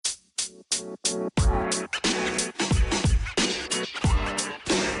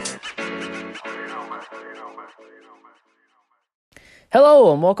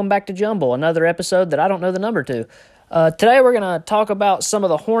Hello, and welcome back to Jumble, another episode that I don't know the number to. Today we're going to talk about some of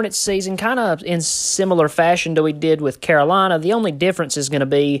the Hornets season, kind of in similar fashion to we did with Carolina. The only difference is going to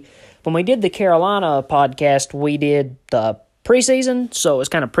be, when we did the Carolina podcast, we did the preseason, so it's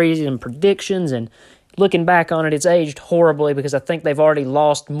kind of preseason predictions, and looking back on it, it's aged horribly because I think they've already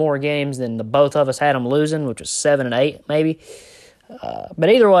lost more games than the both of us had them losing, which was 7 and 8 maybe. But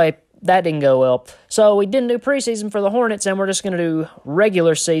either way, that didn't go well. So we didn't do preseason for the Hornets, and we're just going to do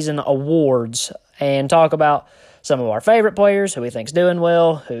regular season awards and talk about some of our favorite players, who we think's doing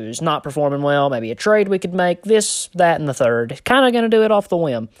well, who's not performing well, maybe a trade we could make, this, that, and the third. Kind of going to do it off the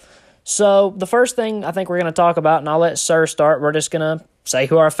whim. So the first thing I think we're going to talk about, and I'll let Sir start, we're just going to say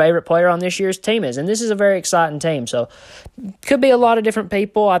who our favorite player on this year's team is. And this is a very exciting team, so could be a lot of different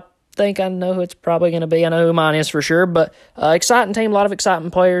people. I think I know who it's probably going to be. I know who mine is for sure, but exciting team, a lot of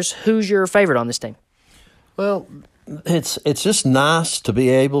exciting players. Who's your favorite on this team? Well, it's just nice to be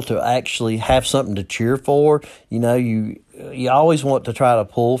able to actually have something to cheer for. You know, you always want to try to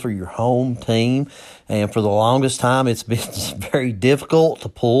pull for your home team, and for the longest time it's been very difficult to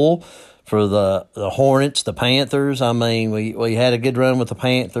pull for the Hornets, the Panthers. I mean, we had a good run with the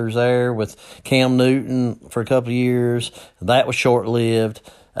Panthers there with Cam Newton for a couple of years. That was short-lived.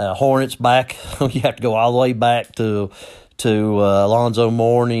 Hornets back, you have to go all the way back to Alonzo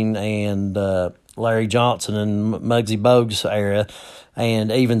Mourning and Larry Johnson and Muggsy Bogues era,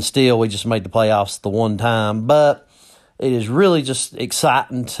 and even still, we just made the playoffs the one time. But it is really just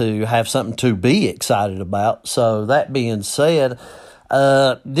exciting to have something to be excited about. So that being said,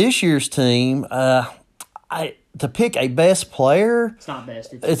 this year's team, to pick a best player, It's not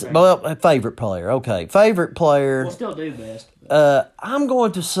best. It's a favorite player. Okay, favorite player. We'll still do best. I'm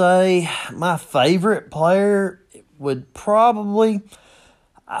going to say my favorite player would probably,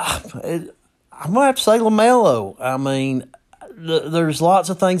 I'm going to have to say LaMelo. I mean, there's lots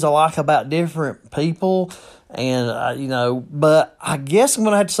of things I like about different people, and, but I guess I'm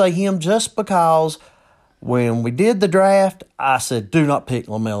going to have to say him just because when we did the draft, I said, do not pick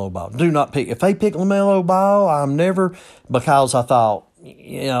LaMelo Ball. Do not pick. If they pick LaMelo Ball, I'm never, because I thought,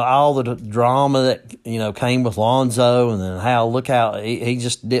 all the drama that, came with Lonzo, and then look how he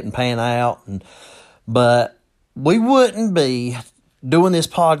just didn't pan out. But we wouldn't be doing this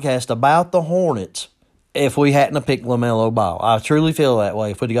podcast about the Hornets if we hadn't have picked LaMelo Ball. I truly feel that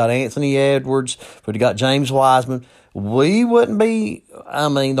way. If we'd have got Anthony Edwards, if we'd have got James Wiseman, we wouldn't be,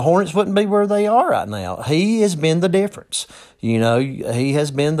 the Hornets wouldn't be where they are right now. He has been the difference. He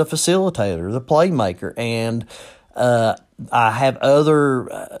has been the facilitator, the playmaker, and I have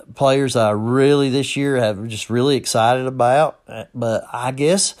other players that I really this year have just really excited about. But I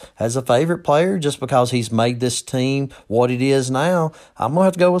guess as a favorite player, just because he's made this team what it is now, I'm going to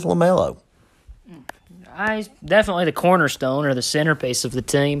have to go with LaMelo. He's definitely the cornerstone or the centerpiece of the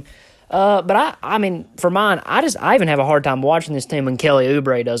team. But I mean, for mine, I even have a hard time watching this team when Kelly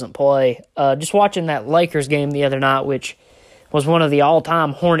Oubre doesn't play. Just watching that Lakers game the other night, which was one of the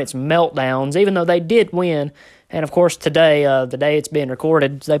all-time Hornets meltdowns, even though they did win. And, of course, today, the day it's being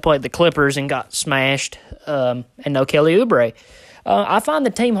recorded, they played the Clippers and got smashed, and no Kelly Oubre. I find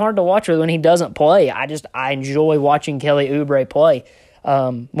the team hard to watch when he doesn't play. I enjoy watching Kelly Oubre play.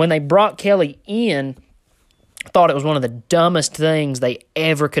 When they brought Kelly in, I thought it was one of the dumbest things they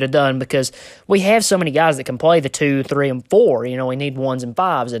ever could have done, because we have so many guys that can play the 2, 3, and 4. We need 1s and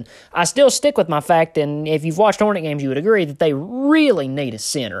 5s. And I still stick with my fact, and if you've watched Hornet games, you would agree that they really need a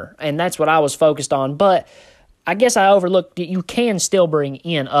center. And that's what I was focused on. But I guess I overlooked that you can still bring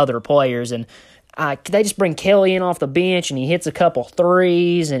in other players. And they just bring Kelly in off the bench, and he hits a couple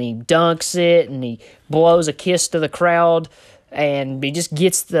threes, and he dunks it, and he blows a kiss to the crowd, and he just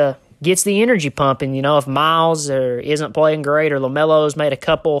gets the energy pumping. If Miles isn't playing great, or LaMelo's made a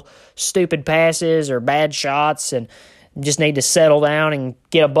couple stupid passes or bad shots and just need to settle down and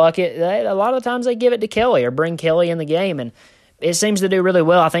get a bucket, a lot of the times they give it to Kelly or bring Kelly in the game, and it seems to do really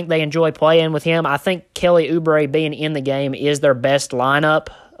well. I think they enjoy playing with him. I think Kelly Oubre being in the game is their best lineup,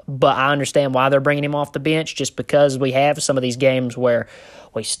 but I understand why they're bringing him off the bench, just because we have some of these games where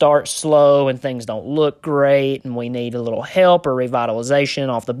we start slow and things don't look great and we need a little help or revitalization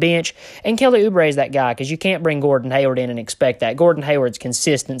off the bench. And Kelly Oubre is that guy, because you can't bring Gordon Hayward in and expect that. Gordon Hayward's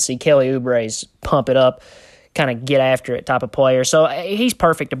consistency, Kelly Oubre's pump it up, kind of get after it type of player. So he's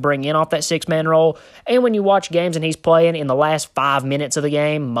perfect to bring in off that six-man role. And when you watch games and he's playing in the last 5 minutes of the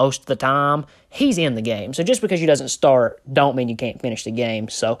game, most of the time, he's in the game. So just because he doesn't start, don't mean you can't finish the game.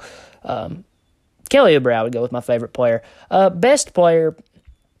 So Kelly Oubre, I would go with my favorite player. Best player,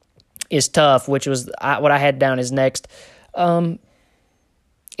 is tough, which was what I had down as next. There's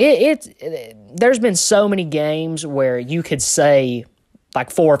been so many games where you could say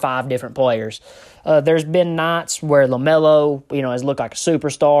like 4 or 5 different players. There's been nights where LaMelo, has looked like a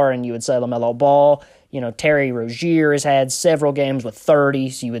superstar, and you would say LaMelo Ball. Terry Rozier has had several games with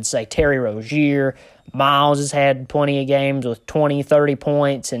 30, so you would say Terry Rozier. Miles has had plenty of games with 20, 30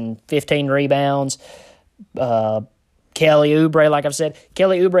 points and 15 rebounds. Kelly Oubre, like I've said,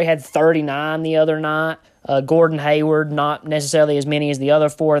 Kelly Oubre had 39 the other night. Gordon Hayward, not necessarily as many as the other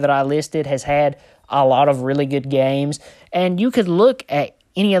 4 that I listed, has had a lot of really good games. And you could look at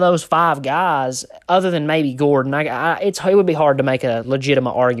any of those 5 guys, other than maybe Gordon. It would be hard to make a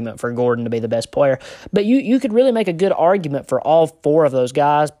legitimate argument for Gordon to be the best player. But you could really make a good argument for all 4 of those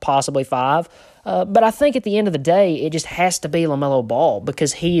guys, possibly 5. But I think at the end of the day, it just has to be LaMelo Ball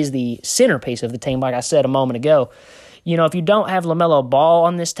because he is the centerpiece of the team, like I said a moment ago. If you don't have LaMelo Ball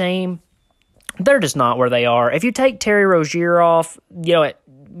on this team, they're just not where they are. If you take Terry Rozier off,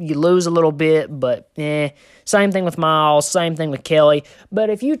 you lose a little bit, but same thing with Miles, same thing with Kelly. But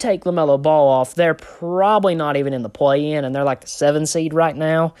if you take LaMelo Ball off, they're probably not even in the play-in, and they're like the 7 seed right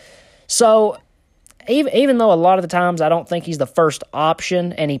now. So even though a lot of the times I don't think he's the first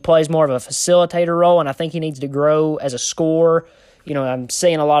option, and he plays more of a facilitator role, and I think he needs to grow as a scorer, I'm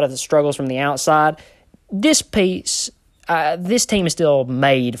seeing a lot of the struggles from the outside. This team is still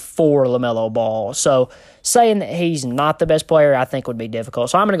made for LaMelo Ball. So saying that he's not the best player, I think would be difficult.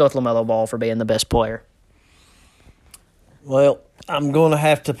 So I'm going to go with LaMelo Ball for being the best player. Well, I'm going to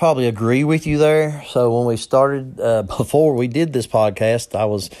have to probably agree with you there. So when we started, before we did this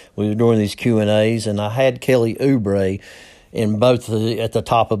podcast, we were doing these Q&As, and I had Kelly Oubre at the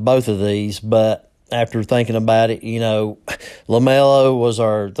top of both of these, but after thinking about it, LaMelo was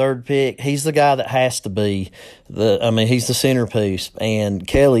our 3rd pick. He's the guy that has to be he's the centerpiece. And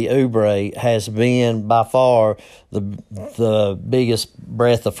Kelly Oubre has been by far the biggest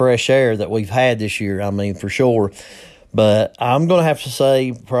breath of fresh air that we've had this year. For sure. But I'm going to have to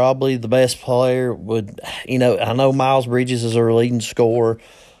say probably the best player would, I know Miles Bridges is our leading scorer,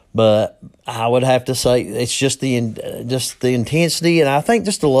 but I would have to say it's just the intensity, and I think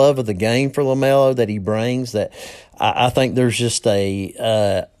just the love of the game for LaMelo that he brings. That I think there's just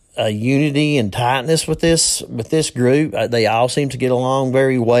a unity and tightness with this group. They all seem to get along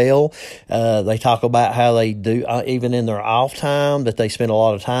very well. They talk about how they do, even in their off time, that they spend a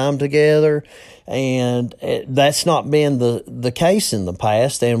lot of time together. And that's not been the case in the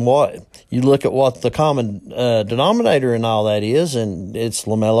past. And you look at what the common denominator in all that is, and it's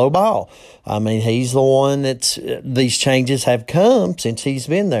LaMelo Ball. He's the one these changes have come since he's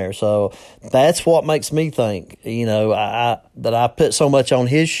been there. So that's what makes me think, that I put so much on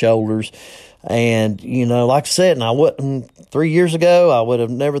his shoulders. And, like I said, and I wouldn't, 3 years ago, I would have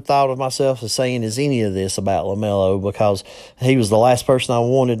never thought of myself as saying any of this about LaMelo because he was the last person I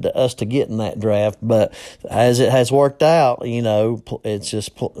wanted us to get in that draft. But as it has worked out, it's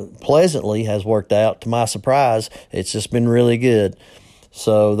just pleasantly has worked out. To my surprise, it's just been really good.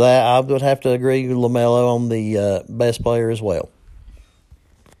 So that I would have to agree with LaMelo on the best player as well.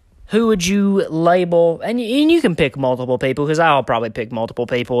 Who would you label, and you can pick multiple people, because I'll probably pick multiple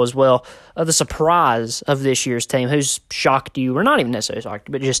people as well, the surprise of this year's team? Who's shocked you, or not even necessarily shocked,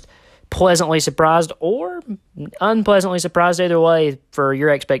 but just pleasantly surprised or unpleasantly surprised, either way, for your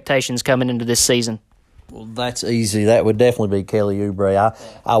expectations coming into this season? Well, that's easy. That would definitely be Kelly Oubre.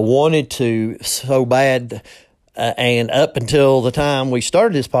 I wanted to so bad, and up until the time we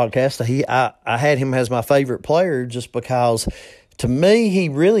started this podcast, I had him as my favorite player just because – to me, he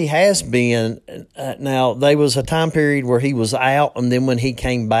really has been. Now, there was a time period where he was out, and then when he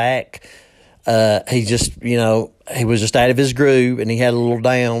came back, he just, he was just out of his groove, and he had a little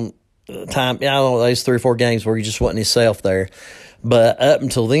down time. I don't know, those 3 or 4 games where he just wasn't himself there. But up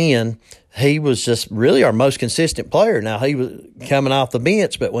until then, he was just really our most consistent player. Now, he was coming off the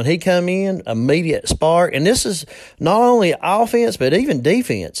bench, but when he come in, immediate spark. And this is not only offense, but even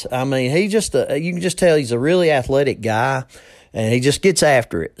defense. He just you can just tell he's a really athletic guy. And he just gets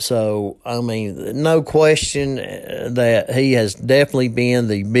after it. So, no question that he has definitely been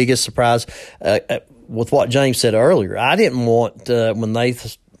the biggest surprise. With what James said earlier, I didn't want, when they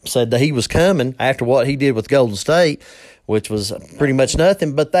said that he was coming after what he did with Golden State, which was pretty much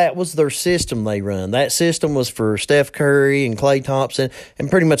nothing, but that was their system they run. That system was for Steph Curry and Klay Thompson and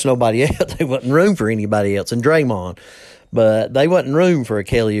pretty much nobody else. There wasn't room for anybody else, and Draymond. But they wasn't room for a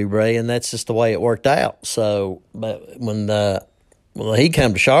Kelly Oubre, and that's just the way it worked out. So, but when he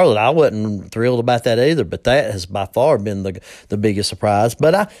came to Charlotte, I wasn't thrilled about that either. But that has by far been the biggest surprise.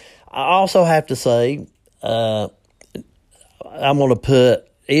 But I also have to say, I'm going to put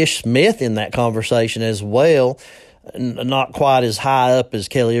Ish Smith in that conversation as well. Not quite as high up as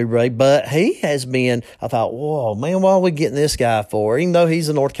Kelly Oubre, but he has been. I thought, whoa, man, what are we getting this guy for? Even though he's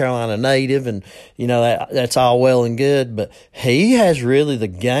a North Carolina native, and that's all well and good, but he has really the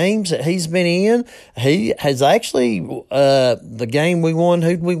games that he's been in. He has actually the game we won.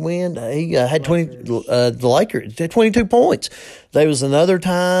 Who'd we win? He had 20. The Lakers had 22 points. There was another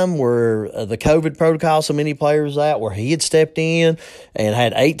time where the COVID protocol, so many players out, where he had stepped in and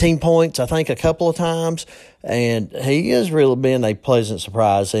had 18 points, I think, a couple of times. And he has really been a pleasant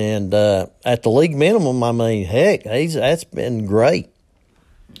surprise. And at the league minimum, I mean, heck, that's been great.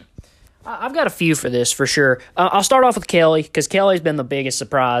 I've got a few for this, for sure. I'll start off with Kelly, because Kelly's been the biggest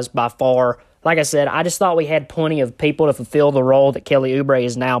surprise by far. Like I said, I just thought we had plenty of people to fulfill the role that Kelly Oubre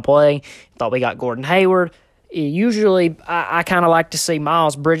is now playing. Thought we got Gordon Hayward. Usually, I kind of like to see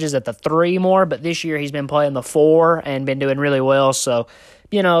Miles Bridges at the 3 more, but this year he's been playing the 4 and been doing really well, so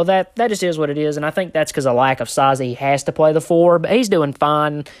that just is what it is, and I think that's because of lack of size. He has to play the 4, but he's doing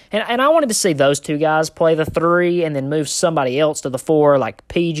fine. And I wanted to see those 2 guys play the 3 and then move somebody else to the 4, like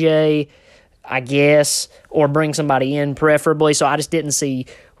PJ, I guess, or bring somebody in preferably. So I just didn't see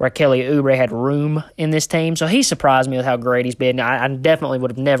where Kelly Oubre had room in this team. So he surprised me with how great he's been. I definitely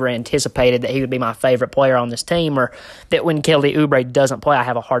would have never anticipated that he would be my favorite player on this team, or that when Kelly Oubre doesn't play, I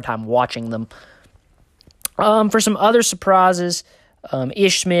have a hard time watching them. For some other surprises,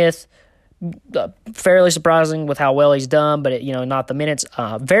 Ish Smith, fairly surprising with how well he's done, but not the minutes.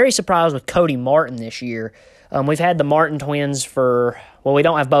 Very surprised with Cody Martin this year. We've had the Martin twins we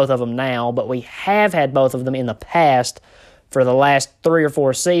don't have both of them now, but we have had both of them in the past for the last 3 or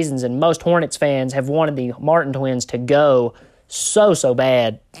 4 seasons, and most Hornets fans have wanted the Martin twins to go so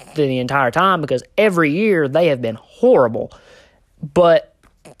bad the entire time, because every year they have been horrible. But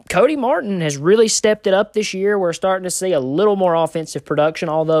Cody Martin has really stepped it up this year. We're starting to see a little more offensive production,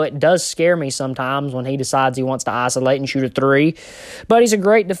 although it does scare me sometimes when he decides he wants to isolate and shoot a 3. But he's a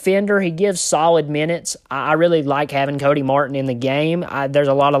great defender. He gives solid minutes. I really like having Cody Martin in the game. There's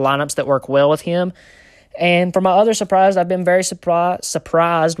a lot of lineups that work well with him. And for my other surprise, I've been very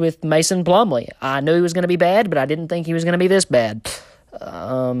surprised with Mason Plumlee. I knew he was going to be bad, but I didn't think he was going to be this bad.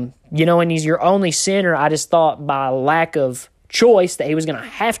 When he's your only center, I just thought by lack of choice that he was going to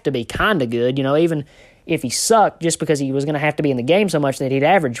have to be kind of good, even if he sucked, just because he was going to have to be in the game so much that he'd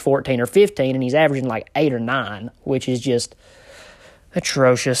average 14 or 15, and he's averaging like 8 or 9, which is just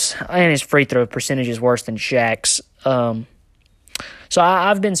atrocious. And his free throw percentage is worse than Shaq's. So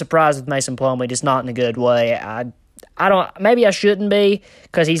I've been surprised with Mason Plumlee, just not in a good way. Maybe I shouldn't be,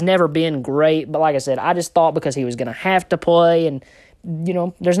 because he's never been great, but like I said, I just thought because he was going to have to play, and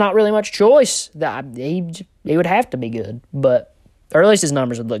there's not really much choice, that he would have to be good, or at least his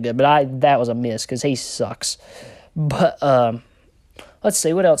numbers would look good. But that was a miss, because he sucks. But let's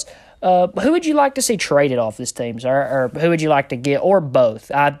see, what else? Who would you like to see traded off this team, sir? Or who would you like to get, or both?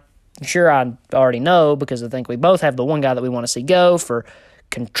 I'm sure I already know, because I think we both have the one guy that we want to see go for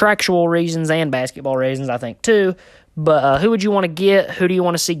contractual reasons and basketball reasons, I think, too. But who would you want to get? Who do you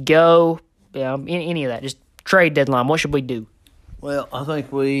want to see go? Any of that. Just trade deadline. What should we do? Well, I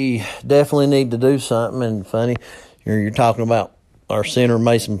think we definitely need to do something. And funny, you're talking about our center,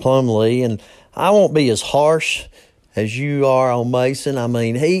 Mason Plumlee, and I won't be as harsh as you are on Mason. I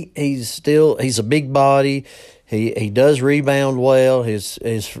mean, he's a big body. He does rebound well.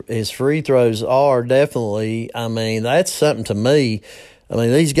 His free throws are definitely, that's something to me.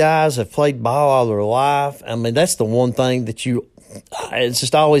 These guys have played ball all their life. That's the one thing that it's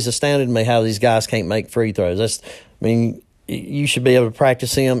just always astounded me how these guys can't make free throws. You should be able to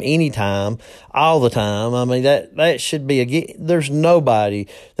practice him anytime, all the time. That should be there's nobody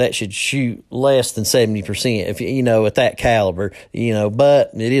that should shoot less than 70% at that caliber,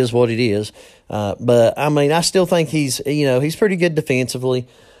 but it is what it is. But I still think he's pretty good defensively,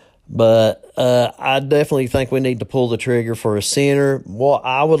 but I definitely think we need to pull the trigger for a center. What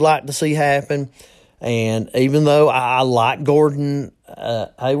I would like to see happen, and even though I like Gordon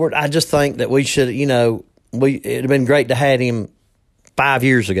Hayward, I just think that we should, it'd have been great to have him 5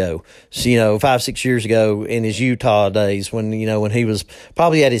 years ago, 5-6 years ago in his Utah days when he was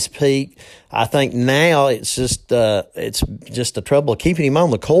probably at his peak. I think now it's just the trouble of keeping him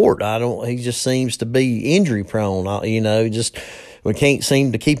on the court. He just seems to be injury prone. We can't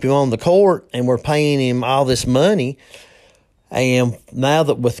seem to keep him on the court, and we're paying him all this money. And now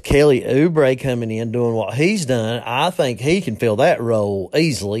that with Kelly Oubre coming in doing what he's done, I think he can fill that role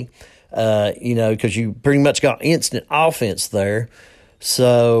easily. Because you pretty much got instant offense there.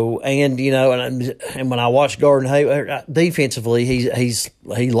 So, and when I watch Gordon Hayward defensively,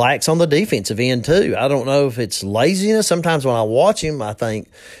 he lacks on the defensive end too. I don't know if it's laziness. Sometimes when I watch him, I think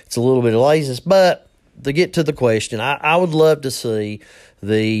it's a little bit of laziness. But to get to the question, I would love to see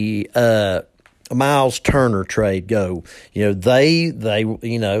the Miles Turner trade go. They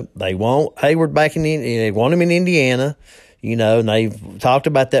want Hayward back they want him in Indiana. And they've talked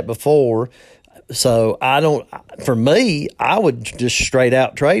about that before. So for me, I would just straight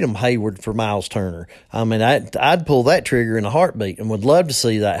out trade him, Hayward, for Miles Turner. I mean, I'd pull that trigger in a heartbeat and would love to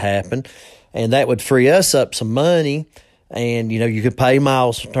see that happen. And that would free us up some money. And, you could pay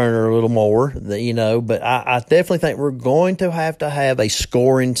Miles Turner a little more, but I definitely think we're going to have a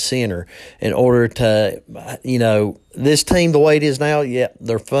scoring center in order to, this team, the way it is now, yeah,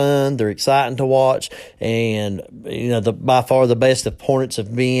 they're fun, they're exciting to watch, and, by far the best the Hornets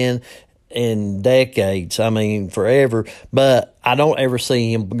have been in decades. I mean, forever. But I don't ever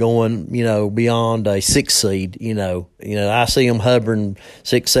see him going, beyond a 6 seed. I see him hovering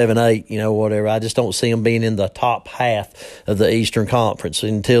 6, 7, 8. Whatever. I just don't see him being in the top half of the Eastern Conference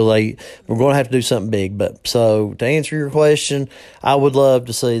until we're going to have to do something big. But so to answer your question, I would love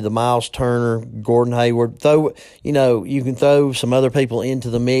to see the Miles Turner, Gordon Hayward. You can throw some other people into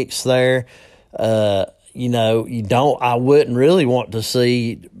the mix there. I wouldn't really want to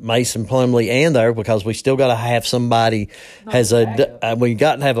see Mason Plumlee in there because we still got to have somebody we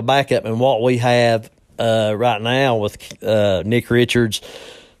got to have a backup. And what we have right now with Nick Richards,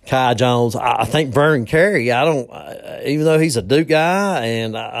 Kai Jones, I think Vernon Carey, even though he's a Duke guy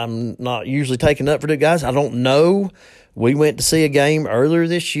and I'm not usually taking up for Duke guys, I don't know. We went to see a game earlier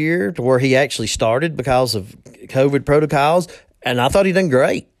this year to where he actually started because of COVID protocols, and I thought he done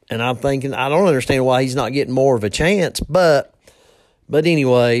great. And I'm thinking, I don't understand why he's not getting more of a chance. But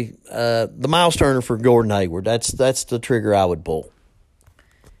anyway, the Miles Turner for Gordon Hayward, that's the trigger I would pull.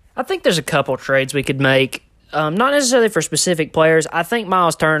 I think there's a couple trades we could make, not necessarily for specific players. I think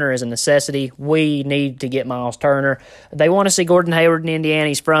Miles Turner is a necessity. We need to get Miles Turner. They want to see Gordon Hayward in Indiana.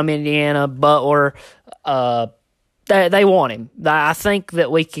 He's from Indiana. Butler, they want him. I think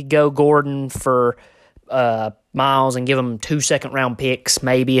that we could go Gordon for Miles and give them 2 second-round picks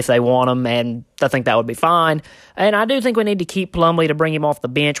maybe if they want them, and I think that would be fine. And I do think we need to keep Plumlee to bring him off the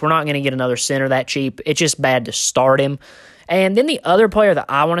bench. We're not going to get another center that cheap. It's just bad to start him. And then the other player that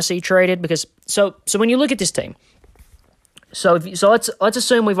I want to see traded, because so when you look at this team, so let's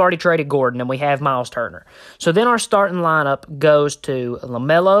assume we've already traded Gordon and we have Miles Turner. So then our starting lineup goes to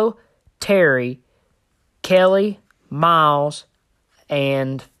LaMelo, Terry, Kelly, Miles,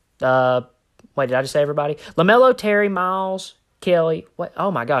 and wait, did I just say everybody? LaMelo, Terry, Miles, Kelly. What?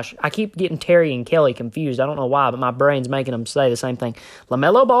 Oh, my gosh. I keep getting Terry and Kelly confused. I don't know why, but my brain's making them say the same thing.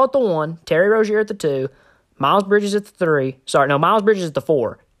 LaMelo Ball at the 1, Terry Rozier at the 2, Miles Bridges at the 3. Miles Bridges at the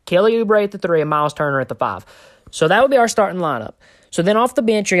 4, Kelly Oubre at the 3, and Miles Turner at the 5. So that would be our starting lineup. So then off the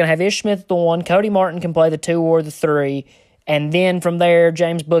bench, you're going to have Ish Smith at the 1. Cody Martin can play the 2 or the 3. And then from there,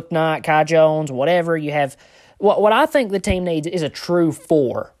 James Bouknight, Kai Jones, whatever. You have what I think the team needs is a true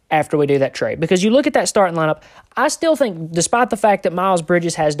 4 after we do that trade. Because you look at that starting lineup, I still think, despite the fact that Miles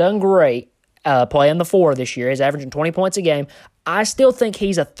Bridges has done great playing the 4 this year, he's averaging 20 points a game, I still think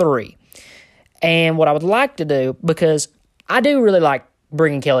he's a 3. And what I would like to do, because I do really like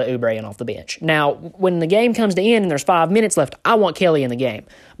bringing Kelly Oubre in off the bench. Now, when the game comes to end and there's 5 minutes left, I want Kelly in the game.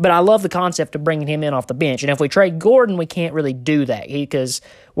 But I love the concept of bringing him in off the bench. And if we trade Gordon, we can't really do that because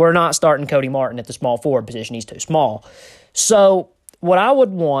we're not starting Cody Martin at the small forward position. He's too small. So what I would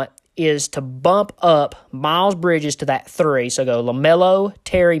want is to bump up Miles Bridges to that 3. So go LaMelo,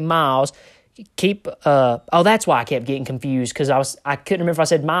 Terry, Miles. Keep that's why I kept getting confused because I couldn't remember if I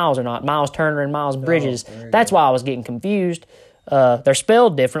said Miles or not. Miles Turner and Miles Bridges. That's why I was getting confused. They're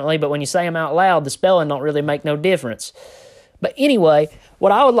spelled differently, but when you say them out loud, the spelling don't really make no difference. But anyway,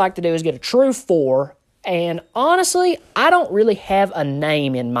 what I would like to do is get a true 4. And honestly, I don't really have a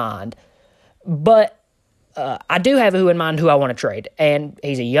name in mind, but I do have who in mind who I want to trade. And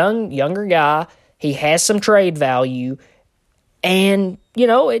he's a younger guy. He has some trade value. And, we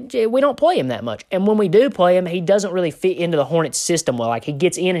don't play him that much. And when we do play him, he doesn't really fit into the Hornets system well. Like, he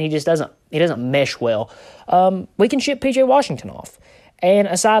gets in and he doesn't mesh well. We can ship P.J. Washington off. And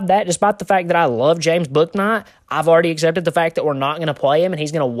aside that, despite the fact that I love James Bouknight, I've already accepted the fact that we're not going to play him and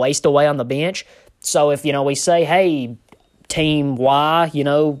he's going to waste away on the bench. So if, we say, hey, Team Y,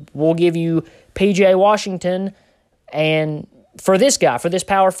 we'll give you P.J. Washington and for this guy, for this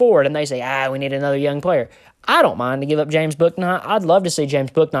power forward, and they say, we need another young player. I don't mind to give up James Bouknight. I'd love to see James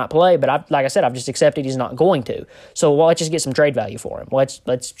Bouknight play, but like I said, I've just accepted he's not going to. So let's just get some trade value for him.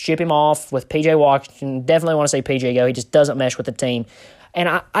 Let's ship him off with P.J. Washington. Definitely want to see P.J. go. He just doesn't mesh with the team. And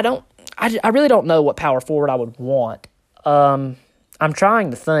I really don't know what power forward I would want. I'm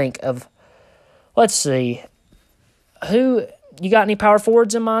trying to think of, let's see, who, you got any power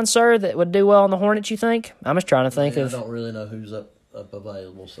forwards in mind, sir, that would do well on the Hornets, you think? I'm just trying to think of. I don't really know who's up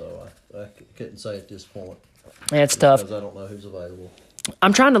available, so I couldn't say at this point. Yeah, it's tough. Because I don't know who's available.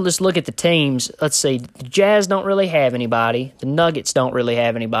 I'm trying to just look at the teams. Let's see. The Jazz don't really have anybody. The Nuggets don't really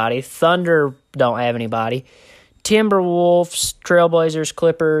have anybody. Thunder don't have anybody. Timberwolves, Trailblazers,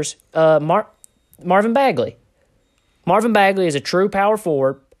 Clippers, Marvin Bagley. Marvin Bagley is a true power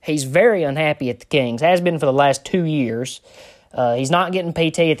forward. He's very unhappy at the Kings, has been for the last 2 years. He's not getting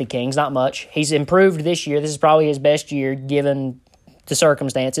PT at the Kings, not much. He's improved this year. This is probably his best year given the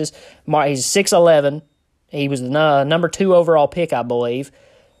circumstances. He's 6'11". He was the number 2 overall pick, I believe.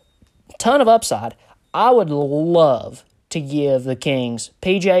 Ton of upside. I would love to give the Kings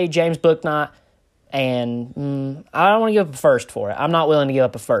PJ, James Bouknight, and I don't want to give up a first for it. I'm not willing to give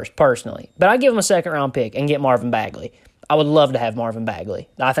up a first, personally. But I'd give him a second-round pick and get Marvin Bagley. I would love to have Marvin Bagley.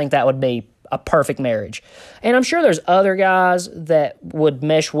 I think that would be a perfect marriage. And I'm sure there's other guys that would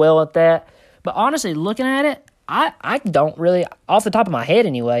mesh well at that. But honestly, looking at it, I don't really, off the top of my head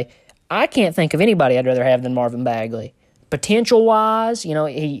anyway, I can't think of anybody I'd rather have than Marvin Bagley. Potential-wise,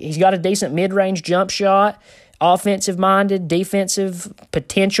 he's got a decent mid-range jump shot, offensive-minded, defensive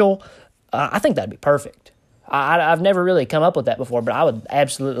potential. I think that'd be perfect. I've never really come up with that before, but I would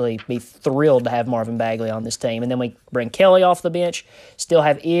absolutely be thrilled to have Marvin Bagley on this team. And then we bring Kelly off the bench, still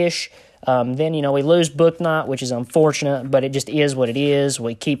have Ish. Then, we lose Bouknight, which is unfortunate, but it just is what it is.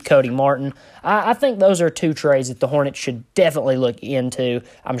 We keep Cody Martin. I think those are 2 trades that the Hornets should definitely look into.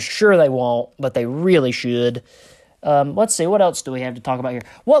 I'm sure they won't, but they really should. Let's see, what else do we have to talk about here?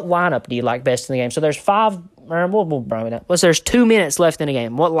 What lineup do you like best in the game? So there's 5, we'll bring it up. There's 2 minutes left in the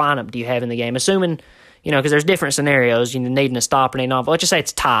game. What lineup do you have in the game? Assuming, because there's different scenarios, needing a stop or needing off. Let's just say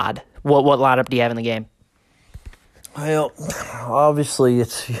it's tied. What lineup do you have in the game? Well, obviously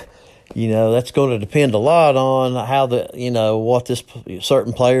it's... that's going to depend a lot on how what this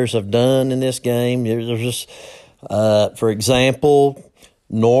certain players have done in this game. There's just, for example,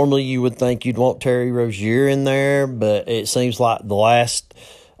 normally you would think you'd want Terry Rozier in there, but it seems like the last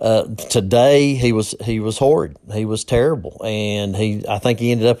today he was horrid. He was terrible, and I think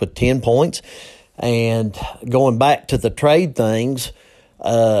he ended up with 10 points. And going back to the trade things,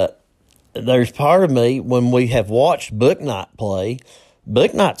 there's part of me when we have watched Bouknight play.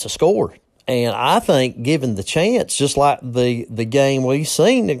 Bouknight's a scorer, and I think given the chance, just like the game we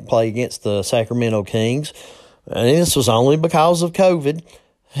seen him play against the Sacramento Kings, and this was only because of COVID,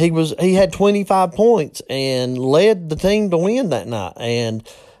 he had 25 points and led the team to win that night.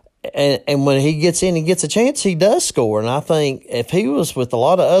 And when he gets in and gets a chance, he does score. And I think if he was with a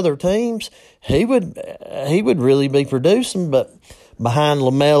lot of other teams, he would really be producing, but behind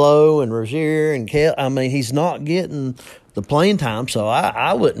LaMelo and Rozier and Kelly, he's not getting the playing time, so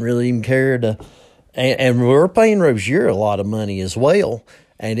I wouldn't really even care to. And we're paying Rozier a lot of money as well,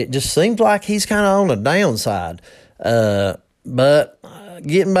 and it just seems like he's kind of on the downside. But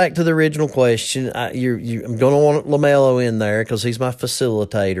getting back to the original question, I'm going to want LaMelo in there because he's my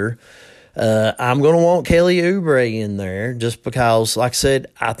facilitator. I'm going to want Kelly Oubre in there just because, like I said,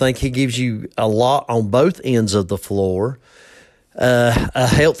 I think he gives you a lot on both ends of the floor. A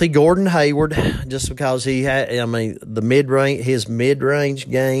healthy Gordon Hayward, just because his mid-range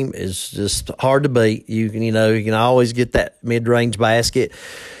game is just hard to beat. You can always get that mid-range basket.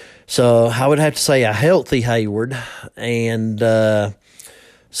 So I would have to say a healthy Hayward, and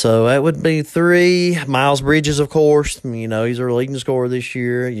so that would be 3. Miles Bridges, of course. He's our leading scorer this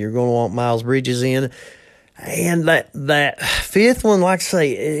year. You're going to want Miles Bridges in. And that 5th one, like I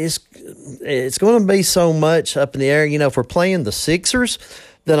say, it's going to be so much up in the air. If we're playing the Sixers,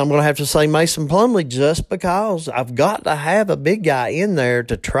 then I'm going to have to say Mason Plumlee just because I've got to have a big guy in there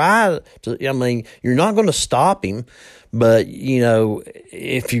to try to. You're not going to stop him, but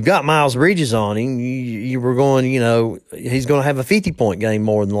if you've got Miles Bridges on him, you were going. He's going to have a 50-point game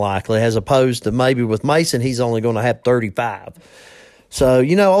more than likely, as opposed to maybe with Mason, he's only going to have 35. So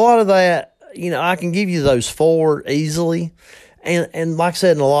a lot of that. I can give you those 4 easily. And like I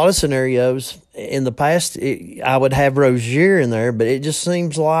said, in a lot of scenarios in the past, I would have Rozier in there, but it just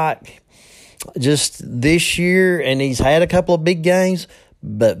seems like just this year, and he's had a couple of big games,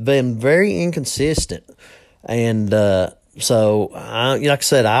 but been very inconsistent. And so, like I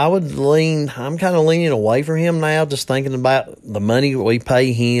said, I'm kind of leaning away from him now, just thinking about the money we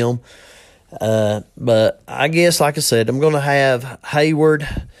pay him. But I guess, like I said, I'm going to have Hayward,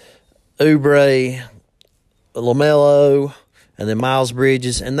 Oubre, LaMelo, and then Miles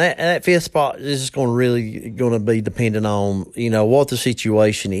Bridges, and that fifth spot is just going to be dependent on what the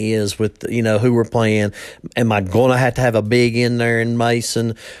situation is with who we're playing. Am I going to have a big in there in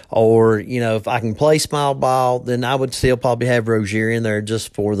Mason, or if I can play small ball, then I would still probably have Rozier in there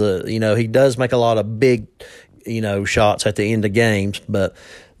just for the he does make a lot of big shots at the end of games, but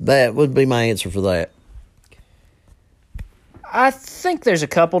that would be my answer for that. I think there's a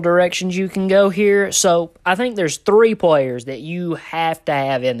couple directions you can go here. So I think there's 3 players that you have to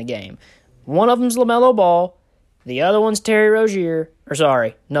have in the game. One of them's LaMelo Ball. The other one's Terry Rozier. Or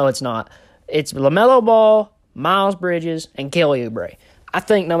sorry, no, it's not. It's LaMelo Ball, Miles Bridges, and Kelly Oubre. I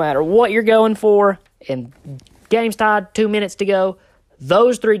think no matter what you're going for, and game's tied, 2 minutes to go,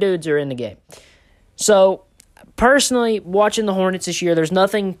 those 3 dudes are in the game. So personally, watching the Hornets this year, there's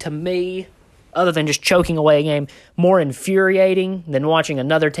nothing to me other than just choking away a game more infuriating than watching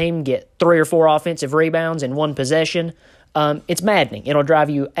another team get 3 or 4 offensive rebounds in one possession. It's maddening. It'll drive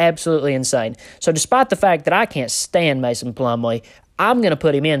you absolutely insane. So despite the fact that I can't stand Mason Plumlee, I'm going to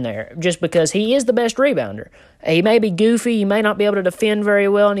put him in there just because he is the best rebounder. He may be goofy, he may not be able to defend very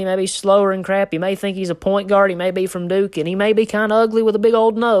well, and he may be slower and crap. He may think he's a point guard, he may be from Duke, and he may be kind of ugly with a big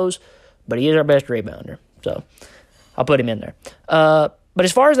old nose, but he is our best rebounder. So I'll put him in there. But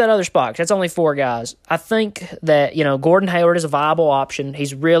as far as that other spot, that's only 4 guys, I think that, Gordon Hayward is a viable option.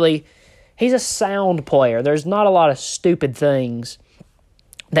 He's a sound player. There's not a lot of stupid things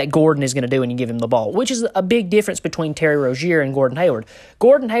that Gordon is going to do when you give him the ball, which is a big difference between Terry Rozier and Gordon Hayward.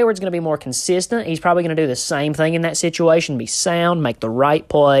 Gordon Hayward's going to be more consistent. He's probably going to do the same thing in that situation, be sound, make the right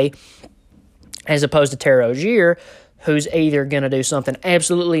play, as opposed to Terry Rozier, who's either going to do something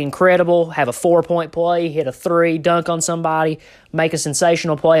absolutely incredible, have a 4-point play, hit a 3, dunk on somebody, make a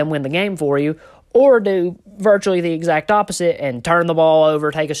sensational play and win the game for you, or do virtually the exact opposite and turn the ball over,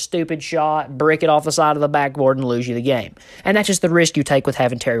 take a stupid shot, brick it off the side of the backboard, and lose you the game. And that's just the risk you take with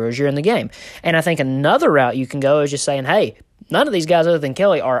having Terry Rozier in the game. And I think another route you can go is just saying, hey, none of these guys other than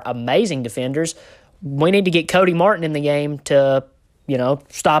Kelly are amazing defenders. We need to get Cody Martin in the game to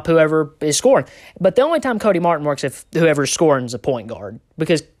stop whoever is scoring. But the only time Cody Martin works if whoever is scoring is a point guard,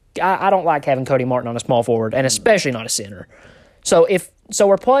 because I don't like having Cody Martin on a small forward, and especially not a center. So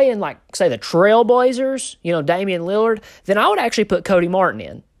we're playing, like, say, the Trailblazers, Damian Lillard, then I would actually put Cody Martin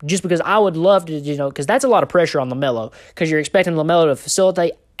in, just because I would love to, because that's a lot of pressure on LaMelo, because you're expecting LaMelo to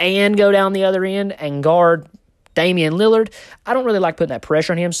facilitate and go down the other end and guard Damian Lillard. I don't really like putting that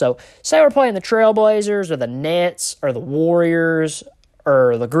pressure on him. So say we're playing the Trailblazers or the Nets or the Warriors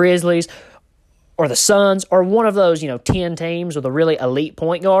or the Grizzlies or the Suns or one of those, 10 teams with a really elite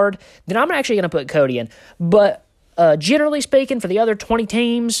point guard, then I'm actually going to put Cody in. But generally speaking, for the other 20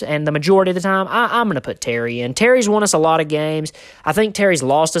 teams and the majority of the time, I'm going to put Terry in. Terry's won us a lot of games. I think Terry's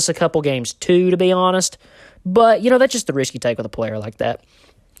lost us a couple games too, to be honest. But, that's just the risk you take with a player like that.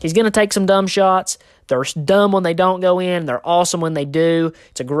 He's going to take some dumb shots. They're dumb when they don't go in. They're awesome when they do.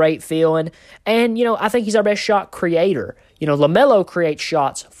 It's a great feeling. And, I think he's our best shot creator. LaMelo creates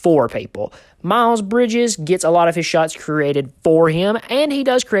shots for people. Miles Bridges gets a lot of his shots created for him, and he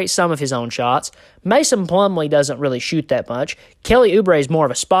does create some of his own shots. Mason Plumlee doesn't really shoot that much. Kelly Oubre is more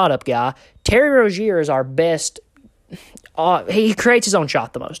of a spot-up guy. Terry Rozier is our best. He creates his own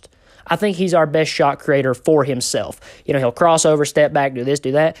shot the most. I think he's our best shot creator for himself. He'll cross over, step back, do this,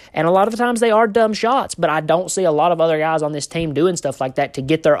 do that. And a lot of the times they are dumb shots, but I don't see a lot of other guys on this team doing stuff like that to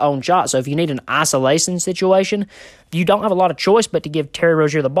get their own shot. So if you need an isolation situation, you don't have a lot of choice but to give Terry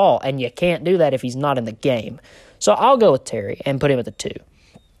Rozier the ball, and you can't do that if he's not in the game. So I'll go with Terry and put him at the 2.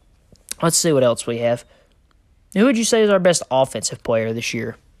 Let's see what else we have. Who would you say is our best offensive player this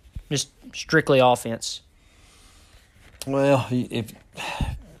year? Just strictly offense. Well, if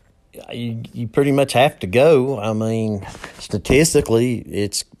you pretty much have to go. I mean, statistically,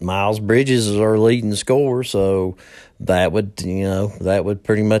 it's Miles Bridges is our leading scorer, so that would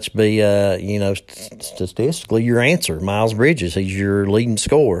pretty much be statistically your answer. Miles Bridges, he's your leading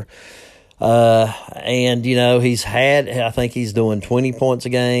scorer. And I think he's doing 20 points a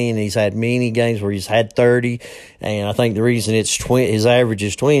game. He's had many games where he's had 30, and I think the reason his average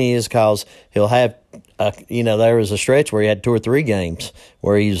is 20 is because he'll have. There was a stretch where he had 2 or 3 games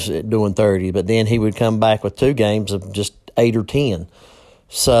where he's doing 30, but then he would come back with 2 games of just 8 or 10.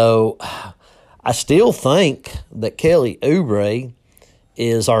 So I still think that Kelly Oubre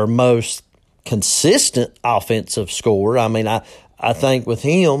is our most consistent offensive scorer. I mean, I think with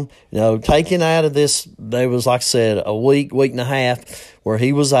him, taking out of this, there was, like I said, a week and a half where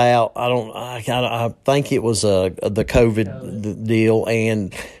he was out. I think it was the COVID deal,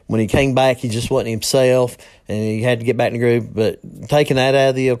 and when he came back, he just wasn't himself, and he had to get back in the groove. But taking that out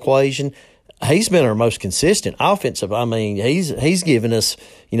of the equation, he's been our most consistent offensive. I mean, he's given us,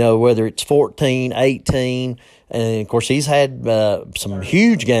 whether it's 14, 18, and of course he's had some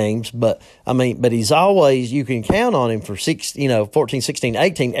huge games, but he's always, you can count on him for 14, 16,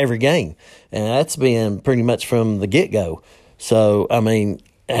 18 every game. And that's been pretty much from the get-go. So, and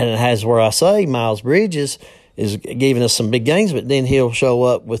it has where I say Miles Bridges is giving us some big games, but then he'll show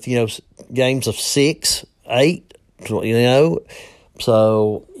up with, games of 6, 8,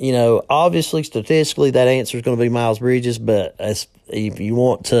 So, obviously, statistically, that answer is going to be Miles Bridges, but if you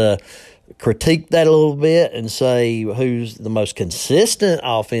want to critique that a little bit and say who's the most consistent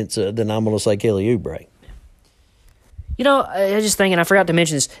offensive, then I'm going to say Kelly Oubre. I was just thinking, I forgot to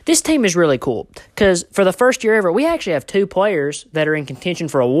mention this. This team is really cool because for the first year ever, we actually have 2 players that are in contention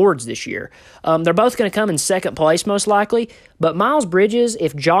for awards this year. They're both going to come in second place most likely, but Miles Bridges,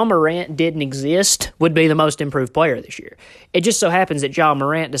 if Ja Morant didn't exist, would be the most improved player this year. It just so happens that Ja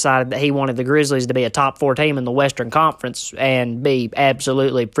Morant decided that he wanted the Grizzlies to be a top 4 team in the Western Conference and be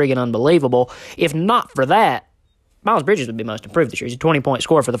absolutely friggin' unbelievable. If not for that, Miles Bridges would be most improved this year. He's a 20-point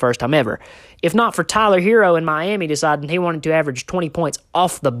scorer for the first time ever. If not for Tyler Hero in Miami deciding he wanted to average 20 points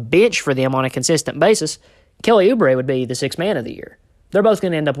off the bench for them on a consistent basis, Kelly Oubre would be the 6th man of the year. They're both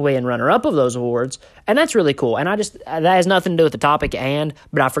going to end up being runner-up of those awards, and that's really cool. And that has nothing to do with the topic at hand,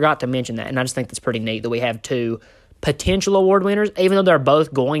 but I forgot to mention that, and I just think that's pretty neat that we have 2 potential award winners. Even though they're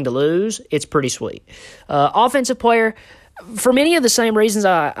both going to lose, it's pretty sweet. Offensive player, for many of the same reasons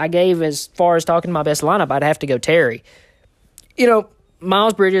I gave as far as talking my best lineup, I'd have to go Terry.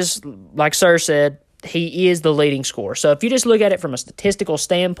 Miles Bridges, like Sir said, he is the leading scorer. So if you just look at it from a statistical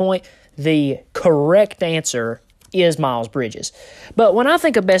standpoint, the correct answer is Miles Bridges. But when I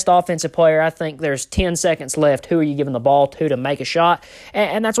think of best offensive player, I think there's 10 seconds left. Who are you giving the ball to make a shot?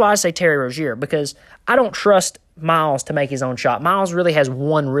 And that's why I say Terry Rozier, because I don't trust Miles to make his own shot. Miles really has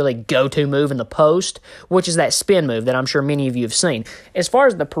one really go-to move in the post, which is that spin move that I'm sure many of you have seen. As far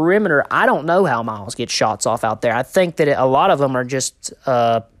as the perimeter, I don't know how Miles gets shots off out there. I think that a lot of them are just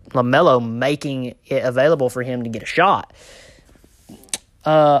LaMelo making it available for him to get a shot.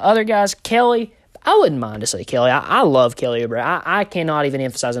 Other guys, Kelly, I wouldn't mind to say Kelly. I love Kelly Oubre. I cannot even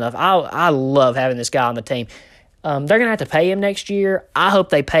emphasize enough. I love having this guy on the team. They're going to have to pay him next year. I hope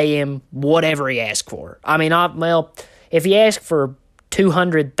they pay him whatever he asks for. If he asks for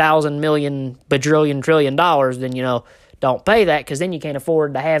 $200,000 million bajillion trillion dollars, then, don't pay that because then you can't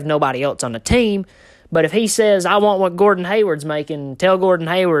afford to have nobody else on the team. But if he says, I want what Gordon Hayward's making, tell Gordon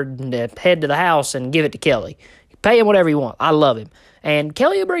Hayward to head to the house and give it to Kelly. Pay him whatever you want. I love him. And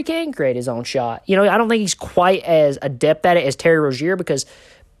Kelly Oubre can create his own shot. I don't think he's quite as adept at it as Terry Rozier because,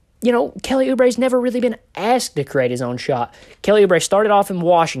 Kelly Oubre's never really been asked to create his own shot. Kelly Oubre started off in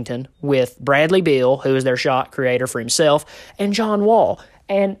Washington with Bradley Beal, who is their shot creator for himself, and John Wall.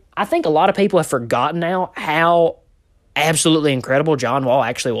 And I think a lot of people have forgotten now how absolutely incredible John Wall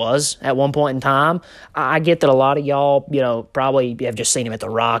actually was at one point in time. I get that a lot of y'all, probably have just seen him at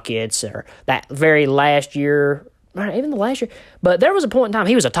the Rockets or that very last year, even the last year. But there was a point in time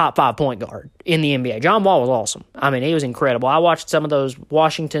he was a top 5 point guard in the NBA. John Wall was awesome. He was incredible. I watched some of those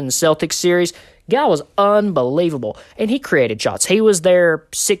Washington Celtics series. Guy was unbelievable. And he created shots. He was their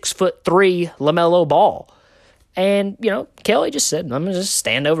 6'3" LaMelo Ball. And, Kelly just said, I'm going to just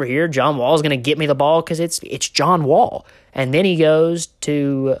stand over here. John Wall's going to get me the ball because it's John Wall. And then he goes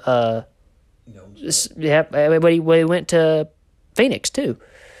to, he went to Phoenix too.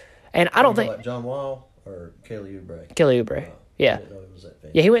 And I don't think. John Wall or Kelly Oubre? Kelly Oubre, yeah.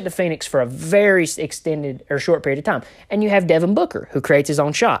 Yeah, he went to Phoenix for a very extended or short period of time. And you have Devin Booker, who creates his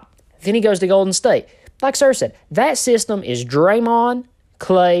own shot. Then he goes to Golden State. Like Sir said, that system is Draymond,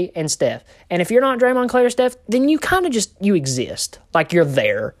 Clay, and Steph. And if you're not Draymond, Clay, or Steph, then you kind of you exist. Like you're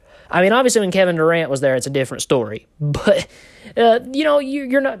there. Obviously when Kevin Durant was there, it's a different story. But,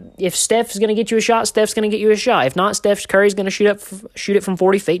 you're not. If Steph's going to get you a shot, Steph's going to get you a shot. If not, Steph Curry's going to shoot it from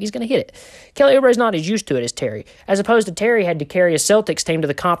 40 feet. He's going to hit it. Kelly Oubre's not as used to it as Terry. As opposed to Terry had to carry a Celtics team to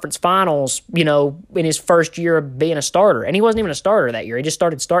the conference finals, in his first year of being a starter. And he wasn't even a starter that year. He just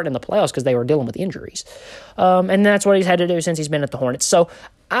started starting in the playoffs because they were dealing with injuries. And that's what he's had to do since he's been at the Hornets. So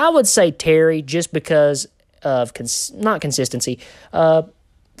I would say Terry just because of, not consistency,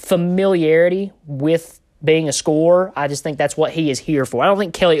 familiarity with being a scorer. I just think that's what he is here for. I don't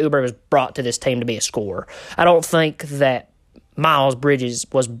think Kelly Oubre was brought to this team to be a scorer. I don't think that Miles Bridges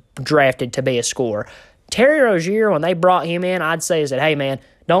was drafted to be a scorer. Terry Rozier, when they brought him in, I'd say is that, hey, man,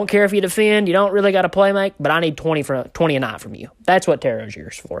 don't care if you defend, you don't really got to play make, but I need 20 a night from you. That's what Terry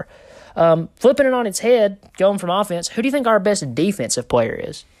Rozier's for. Flipping it on its head, going from offense, who do you think our best defensive player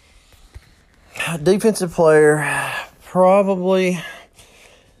is? Defensive player, probably.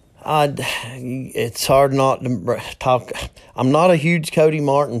 It's hard not to talk. I'm not a huge Cody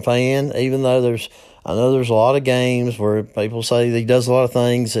Martin fan, even though I know there's a lot of games where people say he does a lot of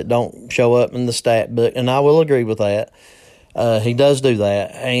things that don't show up in the stat book, and I will agree with that. He does do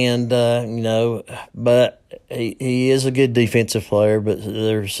that, and but he is a good defensive player. But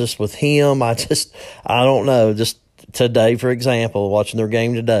there's just with him, I don't know. Just today, for example, watching their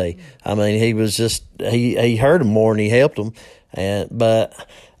game today, I mean, he was just he hurt him more than he helped him, but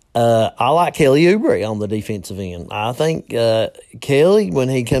I like Kelly Oubre on the defensive end. I think Kelly, when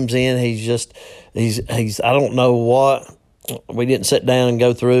he comes in, he's I don't know what we didn't sit down and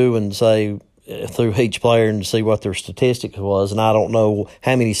go through and say through each player and see what their statistics was, and I don't know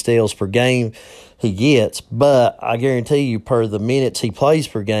how many steals per game he gets, but I guarantee you, per the minutes he plays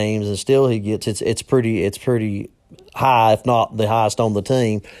per games and still he gets, it's pretty high, if not the highest on the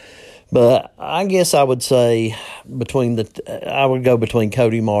team. But I guess I would say I would go between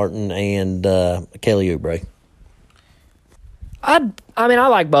Cody Martin and Kelly Oubre. I mean, I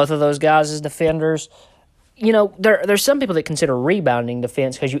like both of those guys as defenders. You know, there's some people that consider rebounding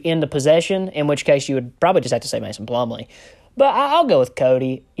defense because you end the possession, in which case you would probably just have to say Mason Plumlee. But I'll go with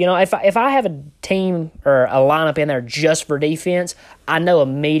Cody. You know, if I have a team or a lineup in there just for defense, I know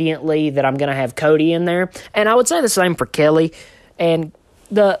immediately that I'm going to have Cody in there. And I would say the same for Kelly. And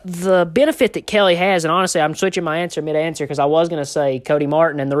the benefit that Kelly has, and honestly, I'm switching my answer mid-answer because I was going to say Cody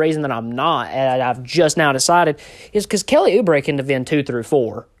Martin, and the reason that I'm not, and I've just now decided, is because Kelly Oubre can defend 2 through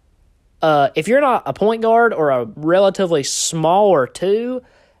 4. If you're not a point guard or a relatively smaller 2,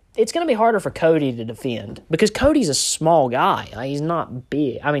 it's going to be harder for Cody to defend because Cody's a small guy. He's not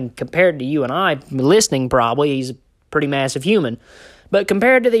big. I mean, compared to you and I listening probably, he's a pretty massive human. But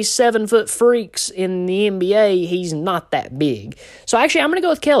compared to these 7-foot freaks in the NBA, he's not that big. So actually, I'm going to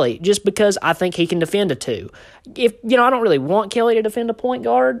go with Kelly just because I think he can defend a 2. I don't really want Kelly to defend a point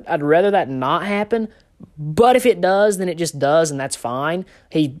guard. I'd rather that not happen. But if it does, then it just does, and that's fine.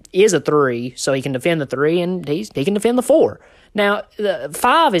 He is a 3, so he can defend the 3, and he can defend the 4. Now, the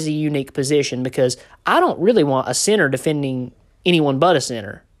 5 is a unique position because I don't really want a center defending anyone but a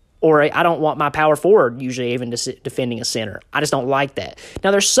center. Or I don't want my power forward usually even defending a center. I just don't like that. Now,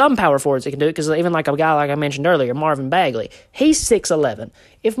 there's some power forwards that can do it because even like a guy like I mentioned earlier, Marvin Bagley, he's 6'11".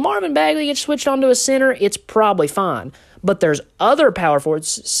 If Marvin Bagley gets switched onto a center, it's probably fine. But there's other power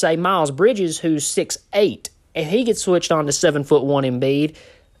forwards, say Miles Bridges, who's 6'8". If he gets switched on to 7'1" Embiid,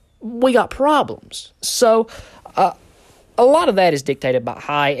 we got problems. So a lot of that is dictated by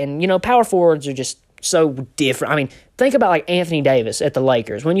height, and power forwards are just so different. I mean, think about like Anthony Davis at the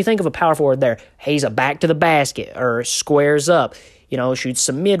Lakers. When you think of a power forward there, he's a back to the basket or squares up, shoots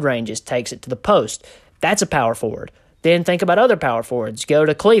some mid-ranges, takes it to the post. That's a power forward. Then think about other power forwards. Go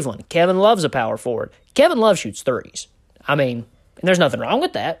to Cleveland. Kevin Love's a power forward. Kevin Love shoots threes. I mean, and there's nothing wrong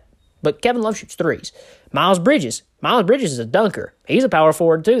with that, but Kevin Love shoots threes. Miles Bridges is a dunker. He's a power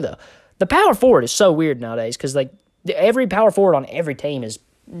forward too, though. The power forward is so weird nowadays because every power forward on every team is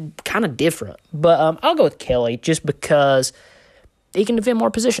kind of different. But I'll go with Kelly just because he can defend more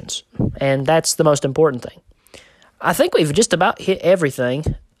positions, and that's the most important thing. I think we've just about hit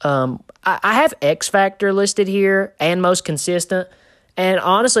everything. I have X Factor listed here and most consistent, and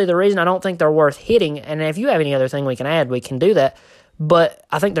honestly, the reason I don't think they're worth hitting, and if you have any other thing we can add, we can do that, but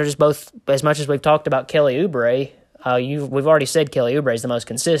I think they're just both, as much as we've talked about Kelly Oubre, we've already said Kelly Oubre is the most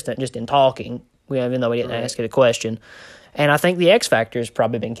consistent just in talking, even though we didn't ask it a question. And I think the X factor has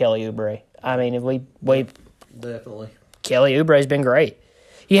probably been Kelly Oubre. I mean, if we definitely Kelly Oubre has been great.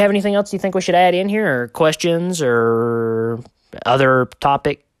 You have anything else you think we should add in here, or questions, or other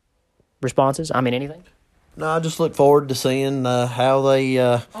topic responses? I mean, anything? No, I just look forward to seeing how they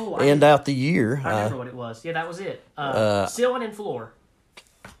end out the year. I remember what it was. Yeah, that was it. Ceiling and floor.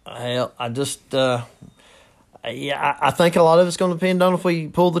 I just. I think a lot of it's going to depend on if we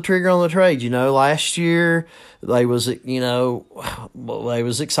pull the trigger on the trade. Last year they was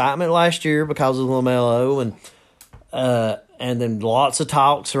excitement last year because of LaMelo and then lots of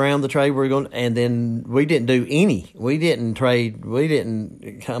talks around the trade and then we didn't do any. We didn't trade. We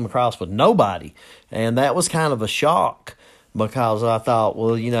didn't come across with nobody, and that was kind of a shock because I thought,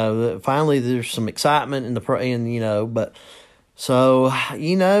 finally there's some excitement but. So,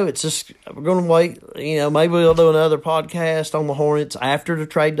 it's just, we're going to wait, maybe we'll do another podcast on the Hornets after the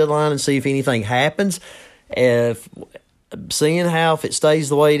trade deadline and see if anything happens. If seeing how if it stays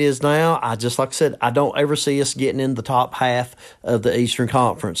the way it is now, like I said, I don't ever see us getting in the top half of the Eastern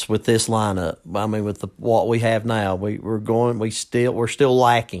Conference with this lineup. I mean, with what we have now, we're still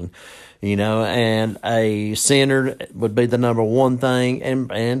lacking, and a center would be the number one thing,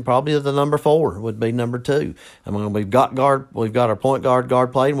 and probably the number 4 would be number 2. I mean, we've got our point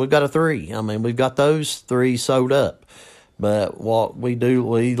guard played, and we've got a 3. I mean, we've got those 3 sewed up. But what we do,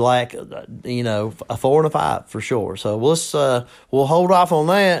 we lack, a 4 and a 5 for sure. So we'll hold off on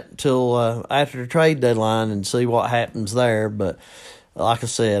that till after the trade deadline and see what happens there. But like I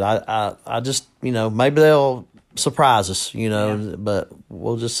said, I just, maybe they'll surprise us, but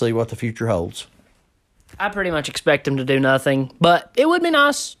we'll just see what the future holds. I pretty much expect them to do nothing, but it would be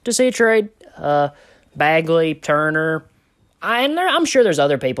nice to see a trade. Bagley, Turner, I'm sure there's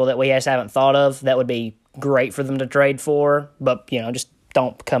other people that we just haven't thought of that would be great for them to trade for, but just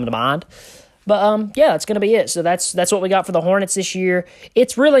don't come to mind. But that's going to be it. So that's what we got for the Hornets this year.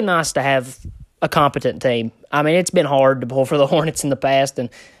 It's really nice to have a competent team. I mean, it's been hard to pull for the Hornets in the past, and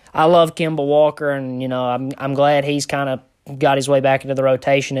I love Kemba Walker, and I'm glad he's kind of got his way back into the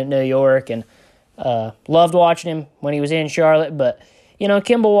rotation at New York, and loved watching him when he was in Charlotte. But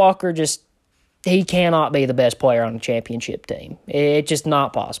Kemba Walker he cannot be the best player on a championship team. It's just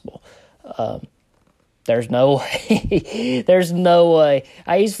not possible. There's no way. There's no way.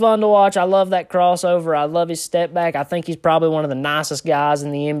 He's fun to watch. I love that crossover. I love his step back. I think he's probably one of the nicest guys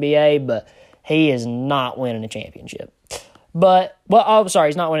in the NBA, but he is not winning a championship. He's not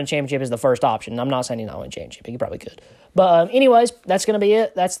winning a championship as the first option. I'm not saying he's not winning a championship. He probably could. But anyways, that's going to be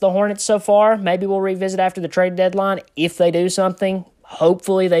it. That's the Hornets so far. Maybe we'll revisit after the trade deadline if they do something.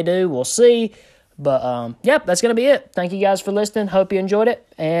 Hopefully they do. We'll see. But, that's going to be it. Thank you guys for listening. Hope you enjoyed it,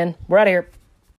 and we're out of here.